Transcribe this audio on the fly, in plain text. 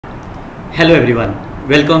Hello everyone,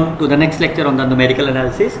 welcome to the next lecture on the numerical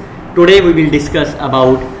analysis. Today we will discuss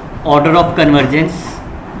about order of convergence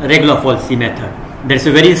Regula-Falsi method. There is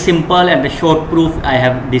a very simple and the short proof I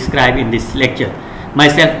have described in this lecture.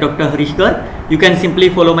 Myself Dr. Harish Garg. You can simply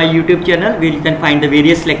follow my YouTube channel where you can find the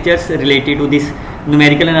various lectures related to this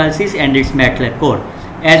numerical analysis and its MATLAB code.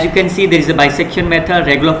 As you can see, there is a bisection method,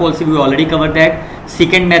 Regula-Falsi, we already covered that.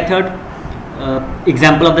 Secant method,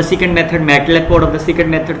 example of the secant method, MATLAB code of the secant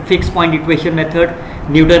method, fixed point equation method,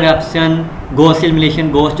 Newton Raphson, Gauss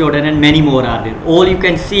elimination, Gauss Jordan, and many more are there. All you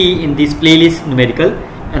can see in this playlist numerical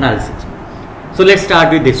analysis. So let's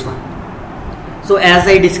start with this one. So as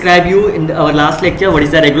I described you in our last lecture, what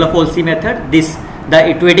is the Regula-Falsi method? The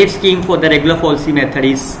iterative scheme for the Regula-Falsi method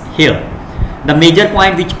is here. The major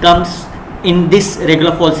point which comes in this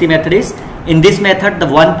Regula-Falsi method is, in this method the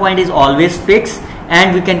one point is always fixed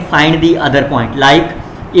and we can find the other point. Like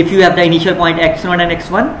if you have the initial point x0 and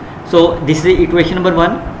x1, so this is equation number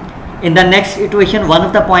 1. In the next iteration, one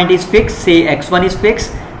of the point is fixed, say x1 is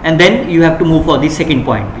fixed, and then you have to move for the second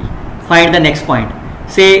point p. Find the next point.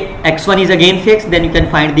 Say x1 is again fixed, then you can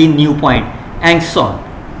find the new point and so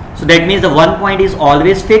on. So that means the one point is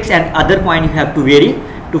always fixed and other point you have to vary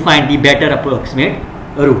to find the better approximate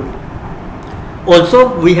root.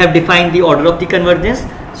 Also we have defined the order of the convergence.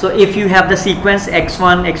 So if you have the sequence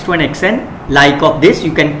x1, x2 and xn like of this,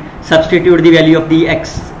 you can substitute the value of the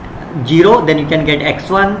x0, then you can get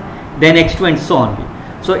x1, then x2 and so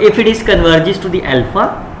on. So if it is converges to the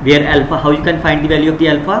alpha, where alpha, how you can find the value of the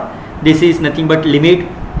alpha? This is nothing but limit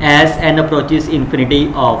as n approaches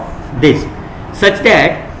infinity of this, such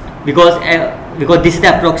that because this is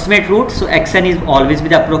the approximate root, so xn is always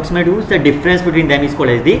with the approximate root, the difference between them is called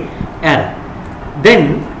as the error.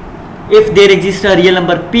 Then if there exists a real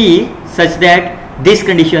number p such that this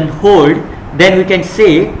condition hold, then we can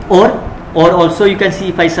say, or also you can see,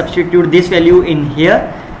 if I substitute this value in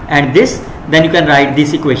here and this, then you can write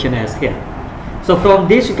this equation as here. So from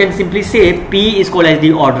this you can simply say p is called as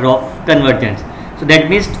the order of convergence. So that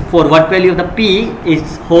means for what value of the p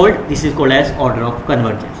is hold, this is called as order of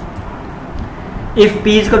convergence. If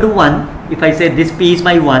p is equal to 1, if I say this p is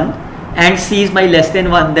my 1 and c is my less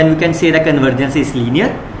than 1, then we can say the convergence is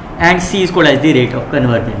linear and c is called as the rate of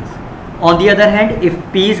convergence. On the other hand, if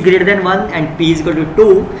p is greater than 1 and p is equal to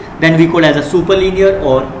 2, then we call as a superlinear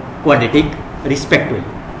or quadratic respectively.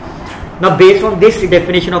 Now based on this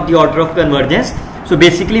definition of the order of convergence, so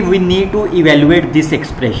basically we need to evaluate this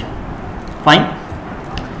expression. Fine.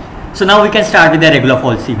 So now we can start with the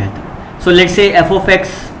Regula-Falsi method. So let's say f of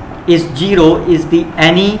x is 0 is the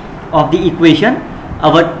any of the equation.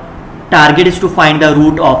 Our target is to find the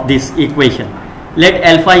root of this equation. Let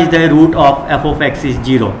alpha is the root of f of x is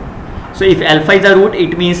 0. So if alpha is the root,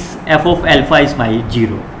 it means f of alpha is my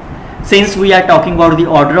 0. Since we are talking about the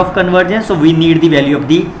order of convergence, so we need the value of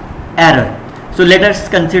the error. So let us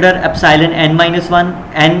consider epsilon n minus 1,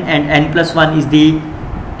 n and n plus 1 is the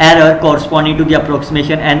error corresponding to the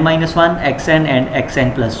approximation n minus 1, xn and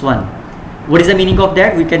xn plus 1. What is the meaning of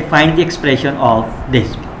that? We can find the expression of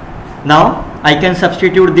this. Now I can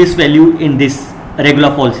substitute this value in this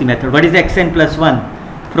Regula-Falsi method. What is xn plus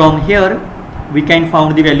 1? From here we can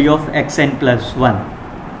find the value of xn plus 1.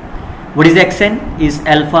 What is xn? Is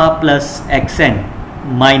alpha plus xn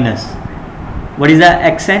minus, what is the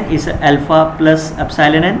xn? Is alpha plus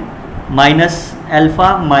epsilon n minus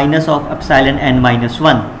alpha minus of epsilon n minus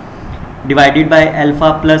 1 divided by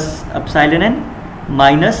alpha plus epsilon n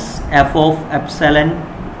minus f of epsilon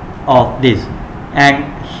of this, and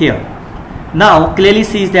here. Now clearly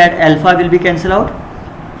sees that alpha will be cancelled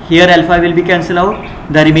out, here alpha will be cancelled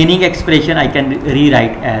out, the remaining expression I can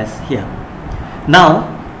rewrite as here. Now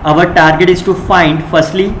our target is to find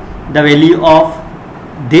firstly the value of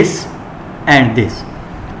this and this.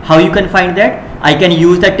 How you can find that? I can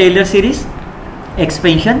use the Taylor series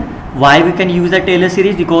expansion. Why we can use the Taylor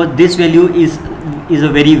series? Because this value is a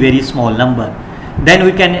very small number. Then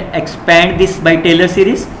we can expand this by Taylor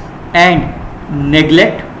series and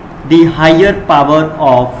neglect the higher power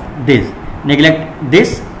of this, neglect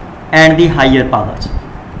this and the higher powers.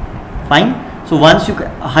 Fine. So once you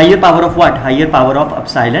higher power of what? Higher power of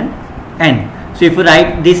epsilon n. So if we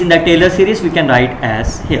write this in the Taylor series, we can write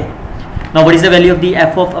as here. Now what is the value of the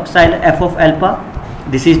f of epsilon, f of alpha?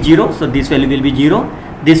 This is 0, so this value will be 0,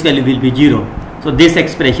 this value will be 0. So this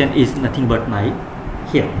expression is nothing but my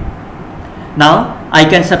here. Now I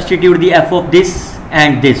can substitute the f of this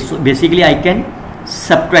and this. So basically I can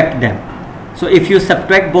subtract them. So if you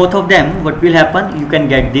subtract both of them, what will happen? You can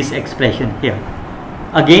get this expression here.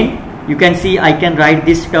 Again you can see I can write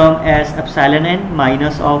this term as epsilon n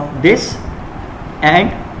minus of this and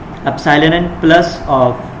epsilon n plus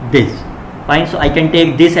of this. Fine. So I can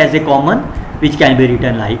take this as a common, which can be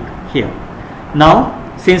written like here. Now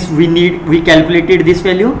since we calculated this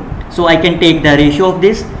value, so I can take the ratio of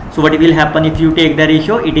this. So what will happen if you take the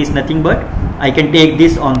ratio? It is nothing but I can take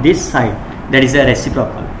this on this side, that is a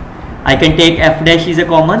reciprocal. I can take f dash is a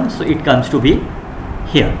common, so it comes to be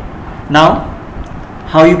here. Now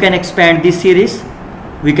how you can expand this series?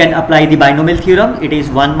 We can apply the binomial theorem. It is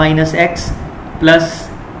 1 minus x plus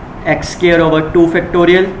x square over 2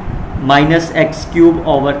 factorial minus x cube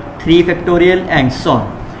over 3 factorial and so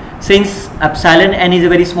on. Since epsilon n is a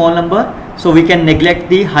very small number, so we can neglect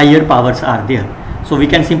the higher powers are there. So we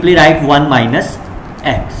can simply write 1 minus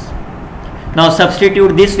x. Now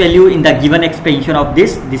substitute this value in the given expansion of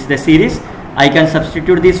this is the series. I can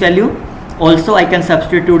substitute this value. Also I can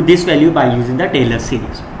substitute this value by using the Taylor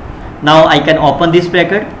series. Now I can open this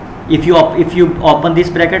bracket. If you open this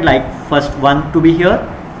bracket, like first 1 to be here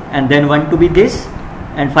and then 1 to be this,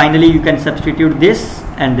 and finally you can substitute this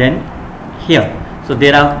and then here. So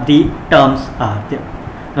there are the terms are there.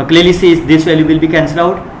 Now clearly see this value will be cancelled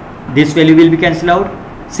out, this value will be cancelled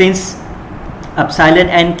out. Since epsilon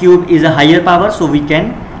n cube is a higher power, so we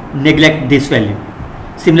can neglect this value.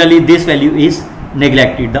 Similarly this value is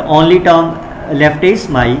neglected. The only term left is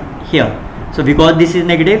my here. So because this is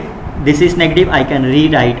negative, I can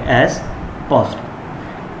rewrite as positive.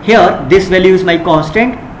 Here this value is my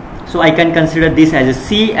constant, so I can consider this as a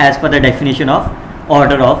C as per the definition of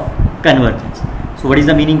order of convergence. So what is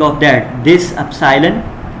the meaning of that? This epsilon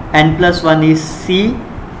n plus 1 is C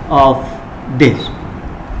of this.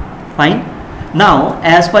 Fine. Now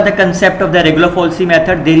as per the concept of the Regula-Falsi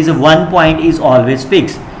method, there is a one point is always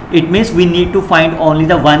fixed. It means we need to find only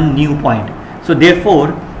the one new point. So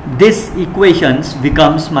therefore this equations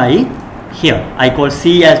becomes my here. I call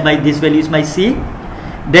C as my, this value is my C.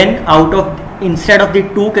 Then out of, instead of the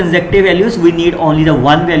two consecutive values, we need only the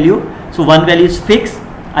one value. So one value is fixed.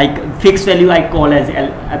 Fixed value I call as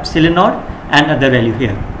epsilon naught and other value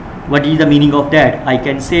here. What is the meaning of that? I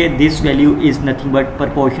can say this value is nothing but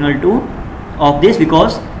proportional to of this,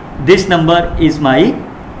 because this number is my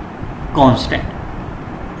constant.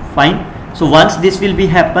 Fine. So once this will be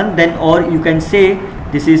happen, then or you can say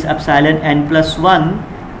this is epsilon n plus 1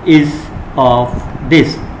 is of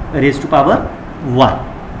this raised to power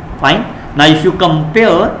 1. Fine. Now if you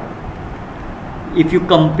compare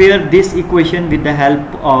this equation with the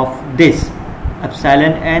help of this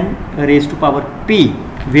epsilon n raised to power p,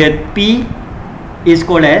 where p is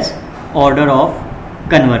called as order of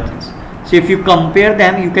convergence. So if you compare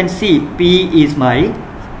them, you can see p is my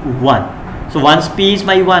 1. So once p is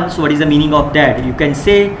my 1, so what is the meaning of that? You can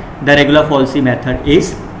say the Regula-Falsi method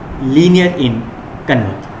is linear in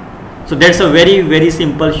convergence. So that's a very, very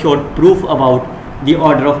simple short proof about the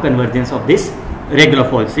order of convergence of this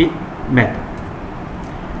Regula-Falsi method.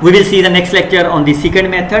 We will see the next lecture on the second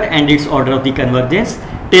method and its order of the convergence.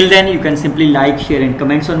 Till then, you can simply like, share and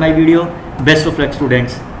comments on my video. Best of luck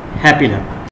students. Happy learning.